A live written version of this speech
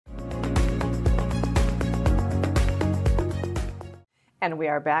And we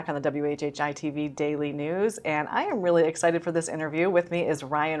are back on the WHHI-TV Daily News, and I am really excited for this interview. With me is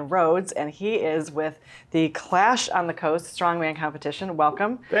Ryan Rhodes, and he is with the Clash on the Coast Strongman competition.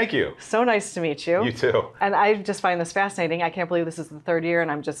 Welcome. Thank you. So nice to meet you. You too. And I just find this fascinating. I can't believe this is the third year, and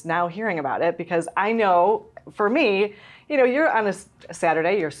I'm just now hearing about it because I know, for me, you know, you're on a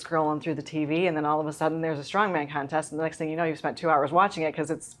Saturday, you're scrolling through the TV, and then all of a sudden there's a strongman contest, and the next thing you know, you've spent 2 hours watching it because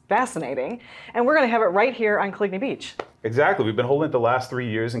it's fascinating. And we're going to have it right here on Coligny Beach. Exactly. We've been holding it the last 3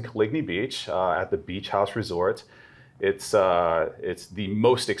 years in Coligny Beach at the Beach House Resort. It's the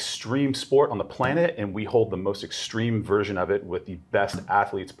most extreme sport on the planet, and we hold the most extreme version of it with the best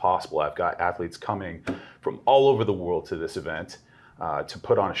athletes possible. I've got athletes coming from all over the world to this event to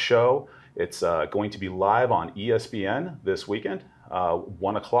put on a show. It's going to be live on ESPN this weekend,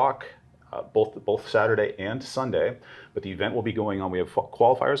 1 o'clock, both Saturday and Sunday. But the event will be going on. We have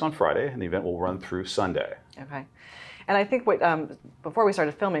qualifiers on Friday, and the event will run through Sunday. Okay. And I think before we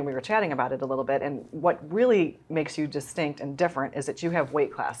started filming, we were chatting about it a little bit, and what really makes you distinct and different is that you have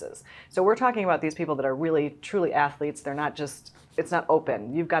weight classes. So we're talking about these people that are really, truly athletes. They're not just, it's not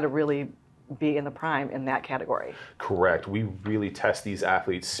open. You've got to really be in the prime in that category. Correct. We really test these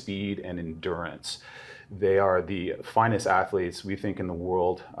athletes' speed and endurance. They are the finest athletes, we think, in the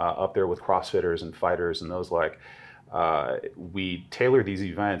world, up there with CrossFitters and fighters and those like. We tailor these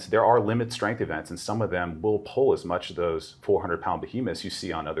events. There are limit strength events, and some of them will pull as much of those 400-pound behemoths you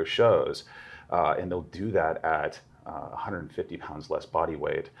see on other shows, and they'll do that at 150 pounds less body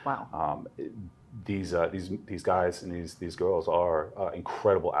weight. Wow. These guys and these girls are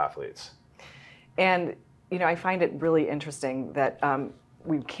incredible athletes. And you know, I find it really interesting that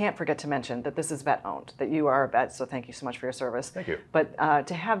we can't forget to mention that this is vet owned, that you are a vet, so thank you so much for your service. Thank you. But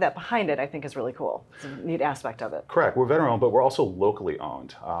to have that behind it, I think is really cool. It's a neat aspect of it. Correct. We're veteran owned, but we're also locally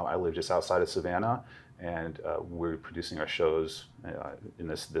owned. I live just outside of Savannah, and we're producing our shows in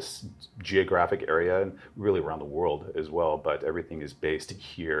this geographic area and really around the world as well, but everything is based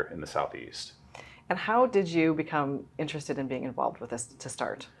here in the Southeast. And how did you become interested in being involved with this to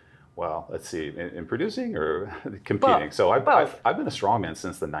start? Well, let's see, in producing or competing? Both. So I've been a strongman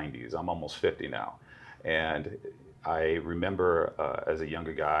since the 90s. I'm almost 50 now. And I remember as a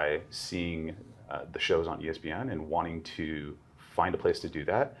younger guy seeing the shows on ESPN and wanting to find a place to do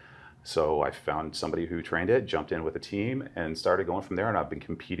that. So I found somebody who trained it, jumped in with a team, and started going from there. And I've been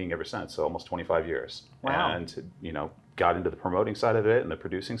competing ever since, so almost 25 years. Wow. And, you know, got into the promoting side of it and the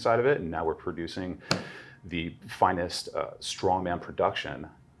producing side of it. And now we're producing the finest strongman production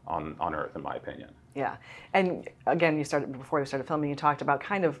on earth, in my opinion. Yeah, and again, before we started filming, you talked about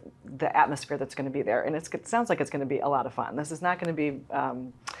kind of the atmosphere that's going to be there, and it sounds like it's going to be a lot of fun. This is not going to be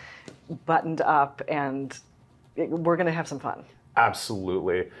buttoned up, and we're going to have some fun.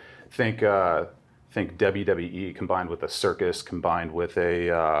 Absolutely. Think WWE combined with a circus, combined with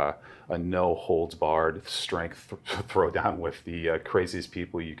a no holds barred strength throwdown with the craziest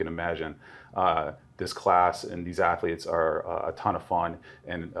people you can imagine. This class and these athletes are a ton of fun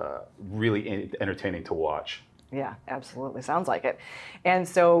and really entertaining to watch. Yeah, absolutely. Sounds like it. And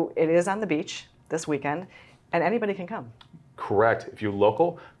so it is on the beach this weekend, and anybody can come. Correct. If you're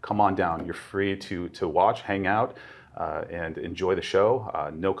local, come on down. You're free to watch, hang out, and enjoy the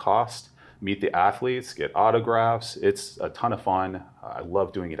show. No cost. Meet the athletes, get autographs. It's a ton of fun. I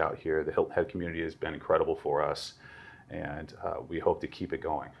love doing it out here. The Hilton Head community has been incredible for us, and we hope to keep it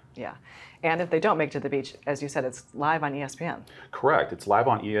going. Yeah, and if they don't make it to the beach, as you said, it's live on ESPN. Correct. It's live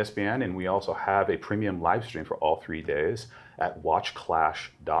on ESPN, and we also have a premium live stream for all 3 days at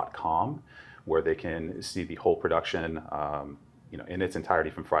watchclash.com, where they can see the whole production, you know, in its entirety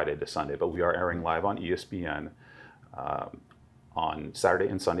from Friday to Sunday. But we are airing live on ESPN on Saturday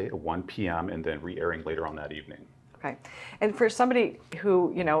and Sunday at 1 p.m. and then re-airing later on that evening. Okay. And for somebody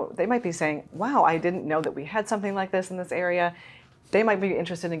who, you know, they might be saying, wow, I didn't know that we had something like this in this area. They might be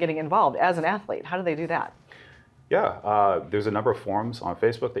interested in getting involved as an athlete. How do they do that? Yeah, there's a number of forums on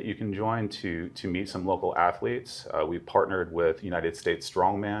Facebook that you can join to meet some local athletes. We've partnered with United States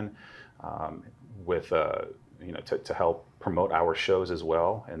Strongman you know, to help promote our shows as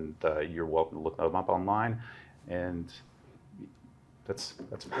well. And you're welcome to look them up online. And that's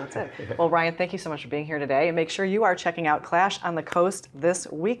it. Well, Ryan, thank you so much for being here today. And make sure you are checking out Clash on the Coast this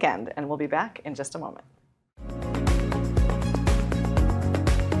weekend. And we'll be back in just a moment.